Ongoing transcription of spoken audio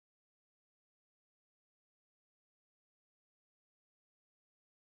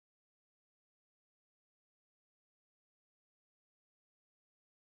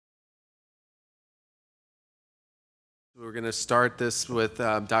We're going to start this with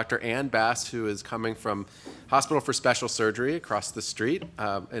Dr. Ann Bass, who is coming from Hospital for Special Surgery across the street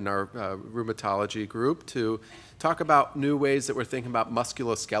in our rheumatology group to talk about new ways that we're thinking about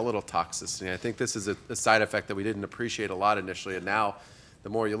musculoskeletal toxicity. I think this is a side effect that we didn't appreciate a lot initially, and now the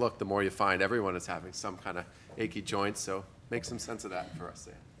more you look, the more you find everyone is having some kind of achy joints, so make some sense of that for us.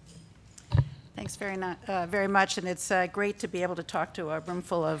 Thanks very much, and it's great to be able to talk to a room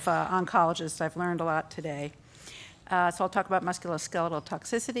full of oncologists. I've learned a lot today. So I'll talk about musculoskeletal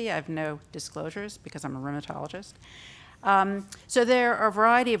toxicity. I have no disclosures because I'm a rheumatologist. So there are a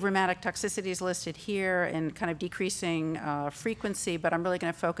variety of rheumatic toxicities listed here in kind of decreasing frequency, but I'm really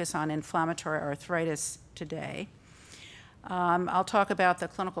going to focus on inflammatory arthritis today. I'll talk about the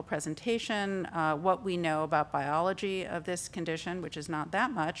clinical presentation, what we know about biology of this condition, which is not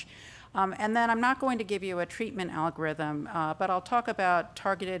that much. And then I'm not going to give you a treatment algorithm, but I'll talk about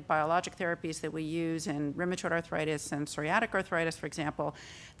targeted biologic therapies that we use in rheumatoid arthritis and psoriatic arthritis, for example,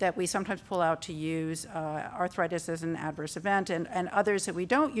 that we sometimes pull out to use arthritis as an adverse event, and others that we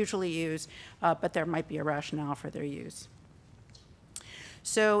don't usually use, but there might be a rationale for their use.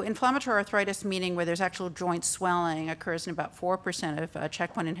 So inflammatory arthritis, meaning where there's actual joint swelling, occurs in about 4% of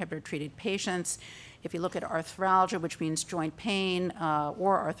checkpoint inhibitor-treated patients. If you look at arthralgia, which means joint pain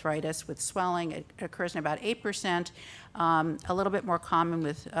or arthritis with swelling, it occurs in about 8%, a little bit more common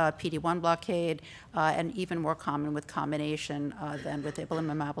with PD-1 blockade, and even more common with combination than with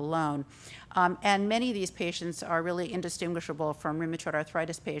ipilimumab alone. And many of these patients are really indistinguishable from rheumatoid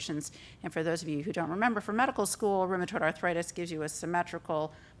arthritis patients. And for those of you who don't remember from medical school, rheumatoid arthritis gives you a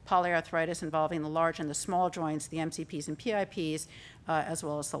symmetrical polyarthritis involving the large and the small joints, the MCPs and PIPs, as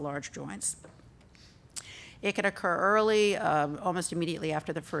well as the large joints. It can occur early, almost immediately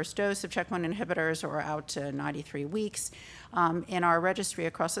after the first dose of checkpoint inhibitors, or out to 93 weeks. In our registry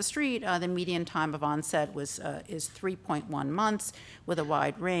across the street, the median time of onset is 3.1 months with a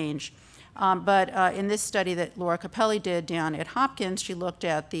wide range. But in this study that Laura Capelli did down at Hopkins, she looked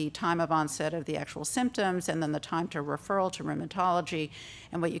at the time of onset of the actual symptoms and then the time to referral to rheumatology.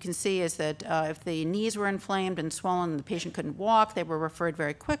 And what you can see is that if the knees were inflamed and swollen and the patient couldn't walk, they were referred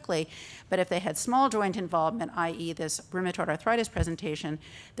very quickly. But if they had small joint involvement, i.e. this rheumatoid arthritis presentation,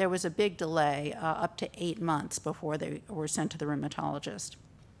 there was a big delay, up to 8 months before they were sent to the rheumatologist.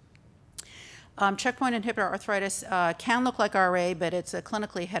 Checkpoint inhibitor arthritis can look like RA, but it's a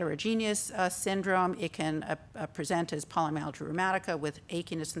clinically heterogeneous syndrome. It can present as polymyalgia rheumatica with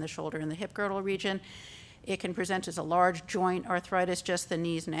achiness in the shoulder and the hip girdle region. It can present as a large joint arthritis, just the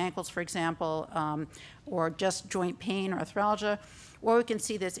knees and ankles, for example, or just joint pain, arthralgia. Or we can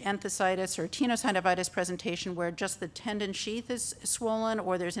see this enthesitis or tenosynovitis presentation where just the tendon sheath is swollen,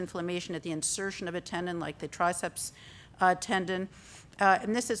 or there's inflammation at the insertion of a tendon, like the triceps tendon.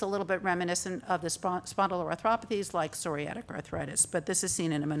 And this is a little bit reminiscent of the spondyloarthropathies like psoriatic arthritis, but this is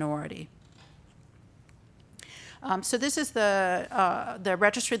seen in a minority. So this is the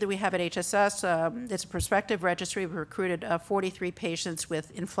registry that we have at HSS. It's a prospective registry. We recruited 43 patients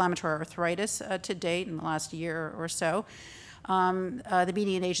with inflammatory arthritis to date in the last year or so. The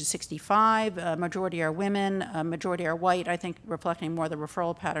median age is 65, majority are women, majority are white, I think reflecting more the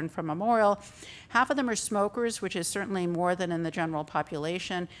referral pattern from Memorial. Half of them are smokers, which is certainly more than in the general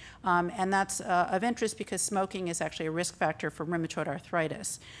population, and that's of interest because smoking is actually a risk factor for rheumatoid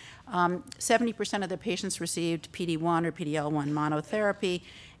arthritis. 70% of the patients received PD-1 or PD-L1 monotherapy,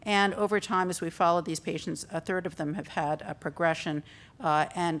 and over time, as we followed these patients, a third of them have had a progression,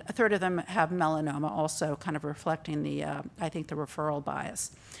 and a third of them have melanoma, also kind of reflecting the, I think, the referral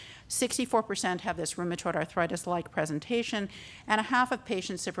bias. 64% have this rheumatoid arthritis-like presentation, and a half of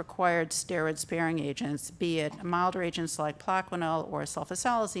patients have required steroid-sparing agents, be it milder agents like Plaquenil or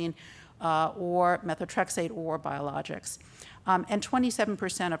sulfasalazine, or methotrexate or biologics. And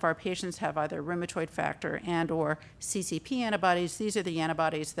 27% of our patients have either rheumatoid factor and or CCP antibodies. These are the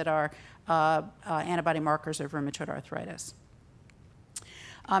antibodies that are antibody markers of rheumatoid arthritis.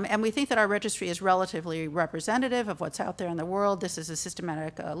 And we think that our registry is relatively representative of what's out there in the world. This is a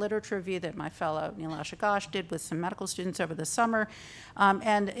systematic literature review that my fellow Neil Ashagash did with some medical students over the summer.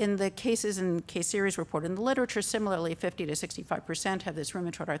 And in the cases and case series reported in the literature, similarly, 50 to 65% have this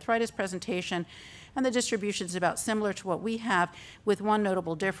rheumatoid arthritis presentation. And the distribution is about similar to what we have, with one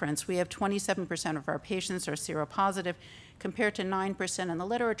notable difference. We have 27% of our patients are seropositive, compared to 9% in the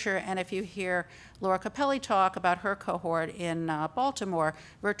literature. And if you hear Laura Capelli talk about her cohort in Baltimore,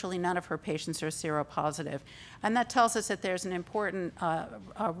 virtually none of her patients are seropositive. And that tells us that there's an important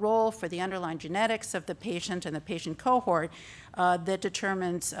role for the underlying genetics of the patient and the patient cohort that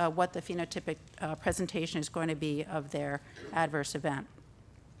determines what the phenotypic presentation is going to be of their adverse event.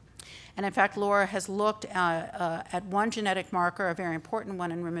 And in fact, Laura has looked at one genetic marker, a very important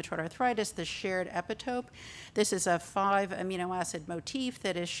one in rheumatoid arthritis, the shared epitope. This is a 5-amino acid motif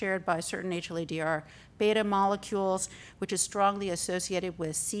that is shared by certain HLA-DR beta molecules, which is strongly associated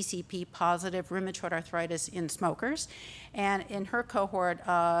with CCP-positive rheumatoid arthritis in smokers. And in her cohort,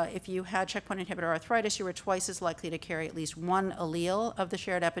 if you had checkpoint inhibitor arthritis, you were twice as likely to carry at least one allele of the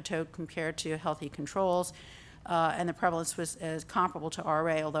shared epitope compared to healthy controls. And the prevalence was comparable to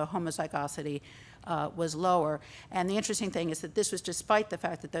RA, although homozygosity was lower. And the interesting thing is that this was despite the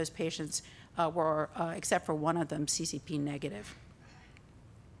fact that those patients were, except for one of them, CCP negative.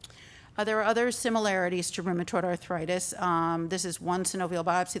 There are other similarities to rheumatoid arthritis. This is one synovial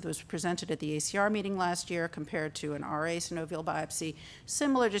biopsy that was presented at the ACR meeting last year compared to an RA synovial biopsy.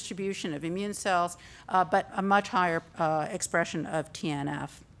 Similar distribution of immune cells, but a much higher expression of TNF.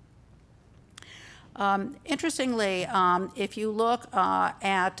 Interestingly, if you look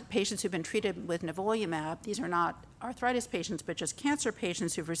at patients who've been treated with nivolumab, these are not arthritis patients, but just cancer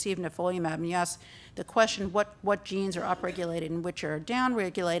patients who've received nivolumab, and you ask the question, what genes are upregulated and which are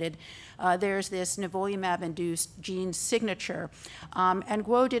downregulated, there's this nivolumab-induced gene signature. And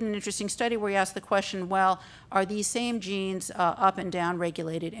Guo did an interesting study where he asked the question, well, are these same genes up and down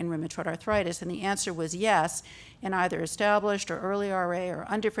regulated in rheumatoid arthritis? And the answer was yes. In either established or early RA or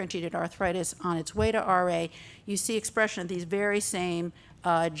undifferentiated arthritis on its way to RA, you see expression of these very same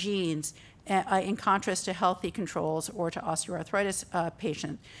genes in contrast to healthy controls or to osteoarthritis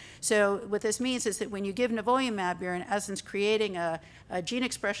patients. So what this means is that when you give nivolumab, you're in essence creating a gene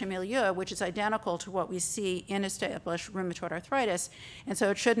expression milieu which is identical to what we see in established rheumatoid arthritis, and so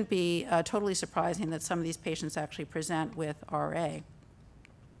it shouldn't be totally surprising that some of these patients actually present with RA.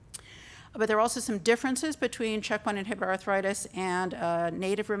 But there are also some differences between checkpoint inhibitor arthritis and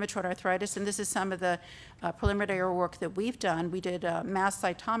native rheumatoid arthritis, and this is some of the preliminary work that we've done. We did mass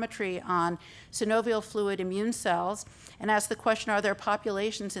cytometry on synovial fluid immune cells and asked the question, are there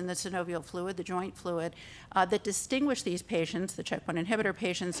populations in the synovial fluid, the joint fluid, that distinguish these patients, the checkpoint inhibitor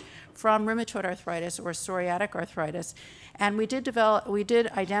patients, from rheumatoid arthritis or psoriatic arthritis? And we did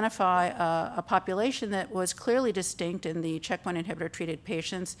identify a population that was clearly distinct in the checkpoint inhibitor treated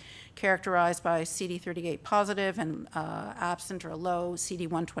patients, characterized by CD38 positive and absent or low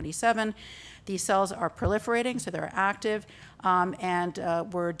CD127. These cells are proliferating, so they're active,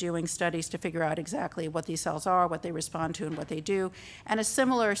 and we're doing studies to figure out exactly what these cells are, what they respond to, and what they do. And a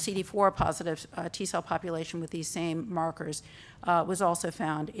similar CD4 positive T cell population with these same markers was also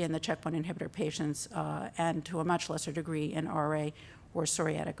found in the checkpoint inhibitor patients and to a much lesser degree in RA or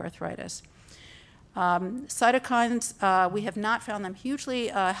psoriatic arthritis. Cytokines, we have not found them hugely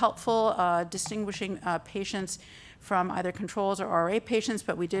helpful distinguishing patients from either controls or RA patients,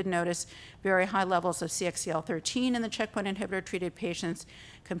 but we did notice very high levels of CXCL13 in the checkpoint inhibitor treated patients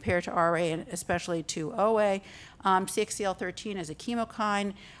compared to RA and especially to OA. CXCL13 is a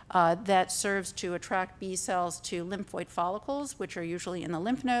chemokine that serves to attract B cells to lymphoid follicles, which are usually in the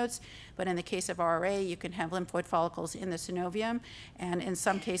lymph nodes, but in the case of RA, you can have lymphoid follicles in the synovium, and in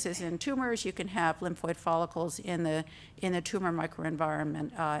some cases in tumors, you can have lymphoid follicles in the tumor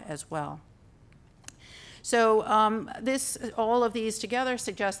microenvironment as well. So all of these together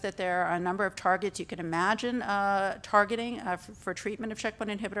suggest that there are a number of targets you can imagine targeting for treatment of checkpoint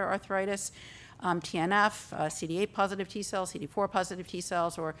inhibitor arthritis. TNF, CD8 positive T cells, CD4 positive T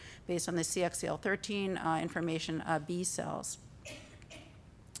cells, or based on the CXCL13 information, B cells.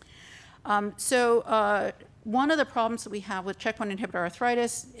 One of the problems that we have with checkpoint inhibitor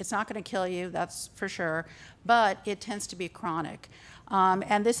arthritis, it's not going to kill you, that's for sure, but it tends to be chronic.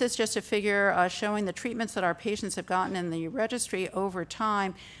 And this is just a figure showing the treatments that our patients have gotten in the registry over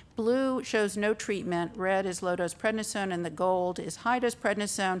time. Blue shows no treatment, red is low-dose prednisone, and the gold is high-dose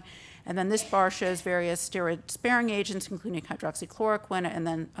prednisone. And then this bar shows various steroid-sparing agents, including hydroxychloroquine and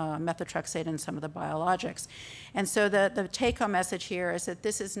then methotrexate and some of the biologics. And so the take-home message here is that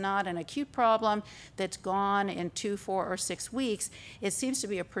this is not an acute problem that's gone in 2, 4, or 6 weeks. It seems to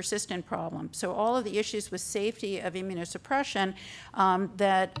be a persistent problem. So all of the issues with safety of immunosuppression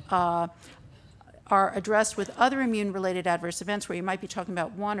that are addressed with other immune-related adverse events where you might be talking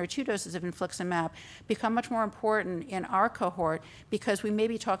about 1 or 2 doses of infliximab become much more important in our cohort because we may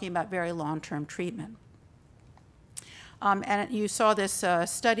be talking about very long-term treatment. And you saw this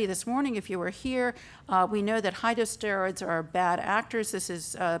study this morning if you were here. We know that high-dose steroids are bad actors. This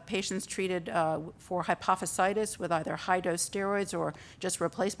is patients treated for hypophysitis with either high-dose steroids or just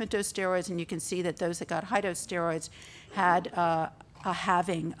replacement dose steroids, and you can see that those that got high-dose steroids had a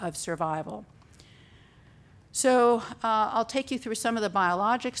halving of survival. So I'll take you through some of the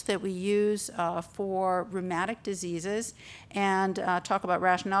biologics that we use for rheumatic diseases and talk about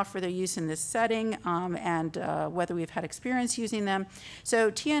rationale for their use in this setting and whether we've had experience using them.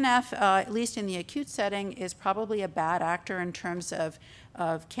 So TNF, at least in the acute setting, is probably a bad actor in terms of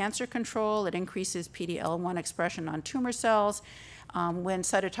cancer control. It increases PD-L1 expression on tumor cells. When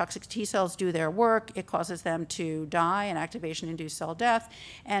cytotoxic T cells do their work, it causes them to die and activation-induced cell death.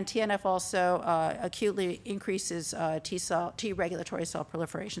 And TNF also acutely increases T regulatory cell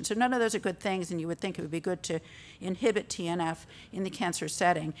proliferation. So none of those are good things, and you would think it would be good to inhibit TNF in the cancer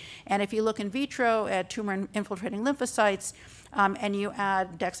setting. And if you look in vitro at tumor-infiltrating lymphocytes, and you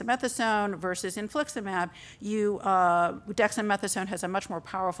add dexamethasone versus infliximab, dexamethasone has a much more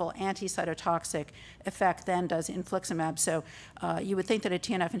powerful anti-cytotoxic effect than does infliximab. So you would think that a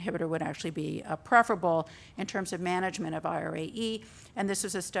TNF inhibitor would actually be preferable in terms of management of IRAE. And this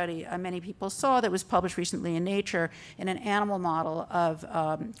was a study many people saw that was published recently in Nature in an animal model of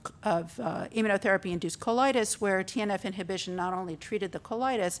immunotherapy-induced colitis, where TNF inhibition not only treated the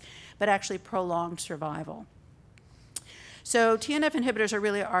colitis, but actually prolonged survival. So TNF inhibitors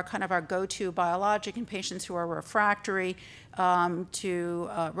are kind of our go-to biologic in patients who are refractory to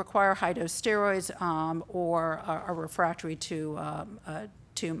require high-dose steroids or are refractory to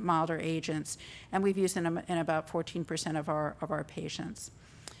milder agents, and we've used them in about 14% of our patients.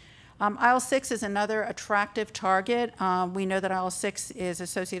 IL-6 is another attractive target. We know that IL-6 is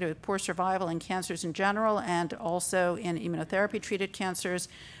associated with poor survival in cancers in general and also in immunotherapy-treated cancers.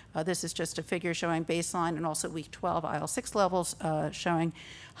 This is just a figure showing baseline and also week 12 IL-6 levels, showing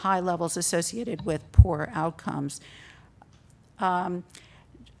high levels associated with poor outcomes.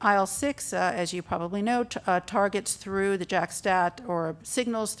 IL-6, as you probably know, targets through the JAK-STAT or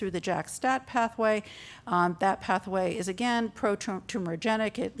signals through the JAK-STAT pathway. That pathway is, again,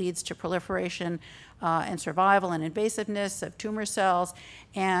 pro-tumorigenic. It leads to proliferation and survival and invasiveness of tumor cells.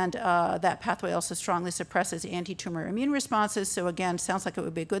 And that pathway also strongly suppresses anti-tumor immune responses. So again, sounds like it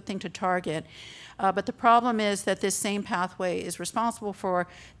would be a good thing to target. But the problem is that this same pathway is responsible for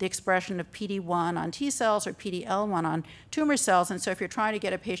the expression of PD-1 on T cells or PD-L1 on tumor cells. And so if you're trying to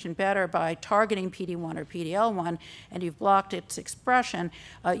get a patient better by targeting PD-1 or PD-L1 and you've blocked its expression,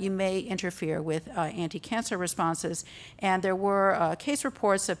 you may interfere with anti-cancer responses. And there were case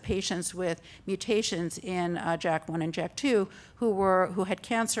reports of patients with mutations in JAK1 and JAK2 who had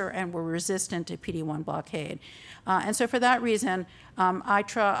cancer and were resistant to PD-1 blockade. And so for that reason,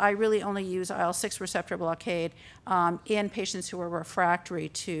 I really only use IL-6 receptor blockade in patients who are refractory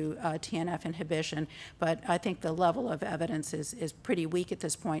to TNF inhibition, but I think the level of evidence is pretty weak at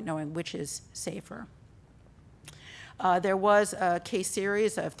this point, knowing which is safer. There was a case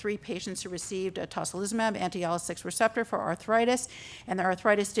series of 3 patients who received a tocilizumab anti-IL-6 receptor for arthritis, and the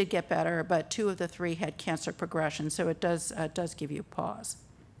arthritis did get better, but 2 of the 3 had cancer progression, so it does give you pause.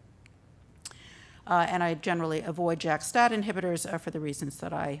 And I generally avoid JAK-STAT inhibitors for the reasons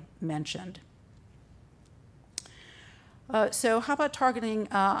that I mentioned. So how about targeting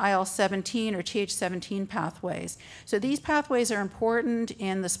IL-17 or Th17 pathways? So these pathways are important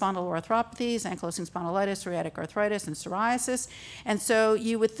in the spondyloarthropathies, ankylosing spondylitis, psoriatic arthritis, and psoriasis. And so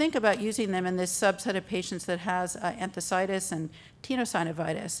you would think about using them in this subset of patients that has enthesitis and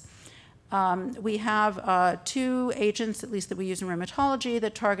tenosynovitis. We have 2 agents, at least that we use in rheumatology,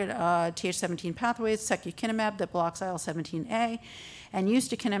 that target Th17 pathways, secukinumab that blocks IL-17A, and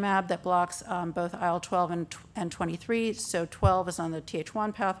ustekinumab that blocks both IL-12 and 23. So 12 is on the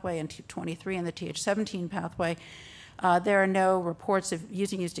Th1 pathway and 23 on the Th17 pathway. There are no reports of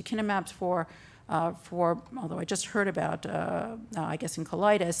using ustekinumab for, although I just heard about, I guess in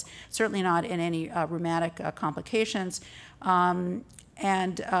colitis, certainly not in any rheumatic complications.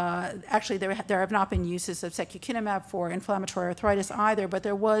 And actually, there have not been uses of secukinumab for inflammatory arthritis either, but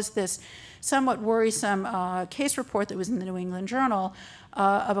there was this somewhat worrisome case report that was in the New England Journal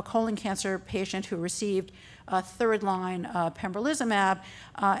of a colon cancer patient who received a third-line pembrolizumab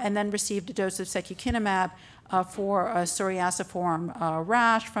and then received a dose of secukinumab for a psoriasiform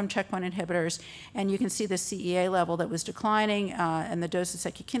rash from checkpoint inhibitors. And you can see the CEA level that was declining, and the dose of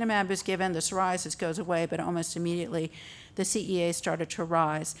secukinumab is given. The psoriasis goes away, but almost immediately the CEA started to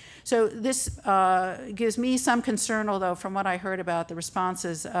rise. So this gives me some concern, although from what I heard about the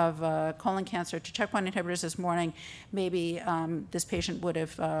responses of colon cancer to checkpoint inhibitors this morning, maybe this patient would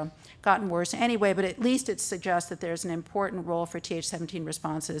have gotten worse anyway, but at least it suggests that there's an important role for Th17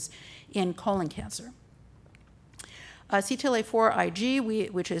 responses in colon cancer. CTLA-4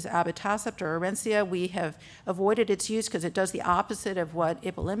 IG, which is abatacept or Orencia, we have avoided its use because it does the opposite of what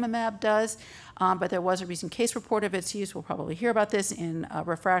ipilimumab does, but there was a recent case report of its use. We'll probably hear about this in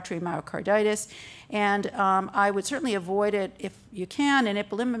refractory myocarditis. And I would certainly avoid it if you can in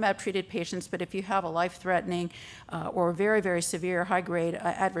ipilimumab-treated patients, but if you have a life-threatening or very, very severe high-grade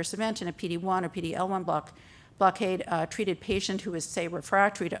adverse event in a PD-1 or PD-L1 blockade treated patient who is, say,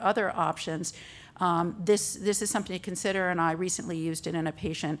 refractory to other options, this is something to consider, and I recently used it in a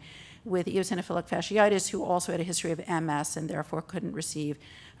patient with eosinophilic fasciitis who also had a history of MS and therefore couldn't receive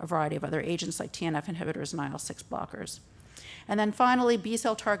a variety of other agents like TNF inhibitors and IL-6 blockers. And then finally,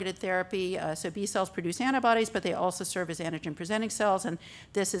 B-cell targeted therapy. So B cells produce antibodies, but they also serve as antigen-presenting cells, and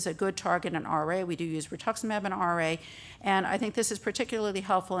this is a good target in RA. We do use rituximab in RA, and I think this is particularly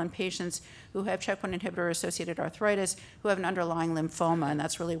helpful in patients who have checkpoint inhibitor-associated arthritis, who have an underlying lymphoma, and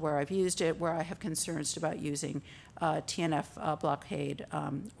that's really where I've used it, where I have concerns about using TNF blockade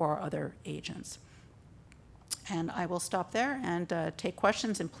or other agents. And I will stop there and take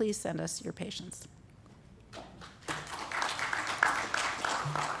questions, and please send us your patients.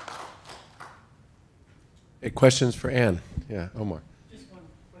 Hey, questions for Ann? Yeah, Omar. Just one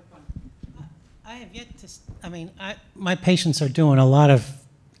quick one. I have yet to, my patients are doing a lot of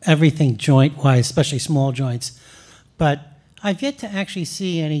everything joint-wise, especially small joints, but I've yet to actually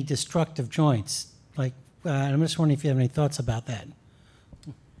see any destructive joints. Like, I'm just wondering if you have any thoughts about that.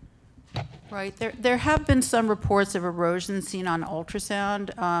 Right. There have been some reports of erosion seen on ultrasound.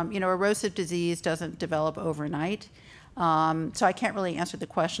 Erosive disease doesn't develop overnight. So I can't really answer the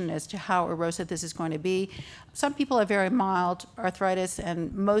question as to how erosive this is going to be. Some people have very mild arthritis,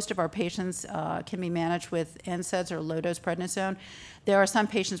 and most of our patients can be managed with NSAIDs or low-dose prednisone. There are some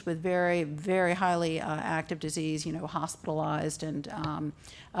patients with very, very highly active disease, hospitalized and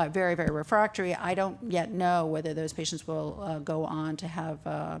very, very refractory. I don't yet know whether those patients will go on to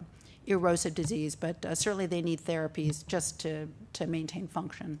have erosive disease, but certainly they need therapies just to maintain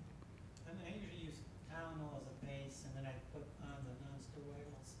function. I usually use Tylenol as a base, and then I put on the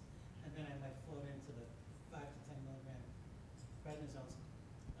non-steroidals, and then I might float into the 5 to 10 milligram prednisones.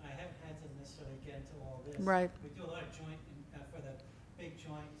 I haven't had to necessarily get into all this. Right. We do a lot of joint, for the big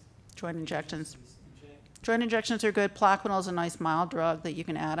joints. Joint injections. Joint injections are good. Plaquenil is a nice mild drug that you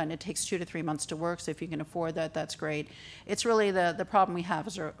can add, and it takes 2 to 3 months to work, so if you can afford that, that's great. It's really the problem we have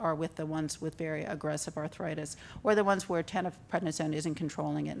are with the ones with very aggressive arthritis, or the ones where tenofprednisone isn't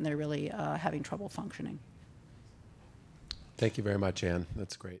controlling it and they're really having trouble functioning. Thank you very much, Ann.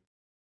 That's great.